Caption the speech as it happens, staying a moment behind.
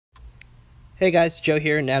Hey guys, Joe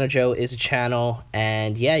here. Nano Joe is a channel,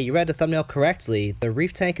 and yeah, you read the thumbnail correctly. The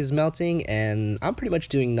reef tank is melting, and I'm pretty much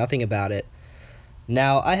doing nothing about it.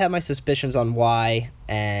 Now, I have my suspicions on why,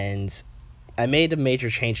 and I made a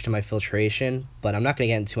major change to my filtration, but I'm not going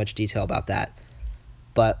to get into too much detail about that.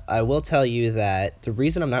 But I will tell you that the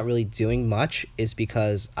reason I'm not really doing much is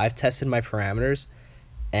because I've tested my parameters,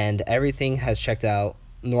 and everything has checked out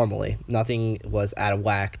normally. Nothing was out of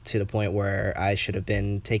whack to the point where I should have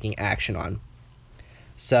been taking action on.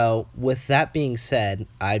 So with that being said,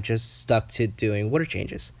 I just stuck to doing water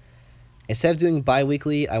changes. Instead of doing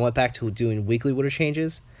bi-weekly, I went back to doing weekly water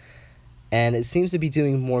changes, and it seems to be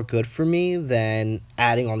doing more good for me than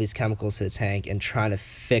adding all these chemicals to the tank and trying to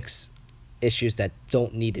fix issues that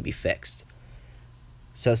don't need to be fixed.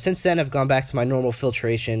 So since then, I've gone back to my normal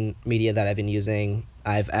filtration media that I've been using.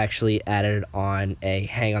 I've actually added on a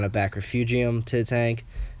hang on a back refugium to the tank,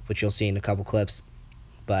 which you'll see in a couple clips.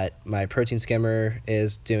 But my protein skimmer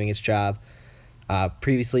is doing its job.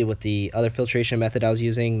 Previously, with the other filtration method I was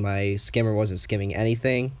using, my skimmer wasn't skimming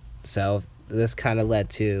anything. So this kind of led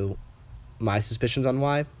to my suspicions on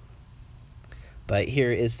why. But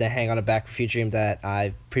here is the hang on a back refugium that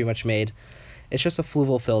I've pretty much made. It's just a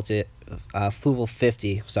fluval filter, fluval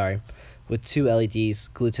 50, sorry, with two LEDs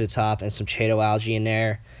glued to the top and some chaeto algae in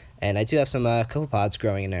there. And I do have some copepods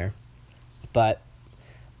growing in there. But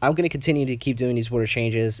I'm going to continue to keep doing these water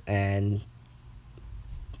changes and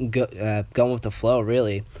going with the flow,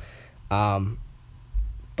 really.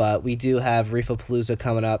 But we do have Reef-a-Palooza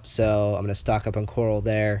coming up, so I'm going to stock up on coral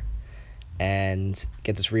there and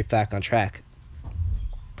get this reef back on track.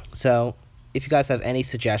 So if you guys have any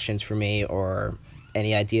suggestions for me or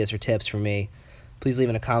any ideas or tips for me, please leave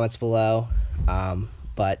in the comments below.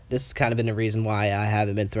 But this has kind of been the reason why I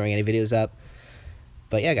haven't been throwing any videos up.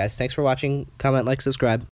 But yeah, guys, thanks for watching. Comment, like, subscribe.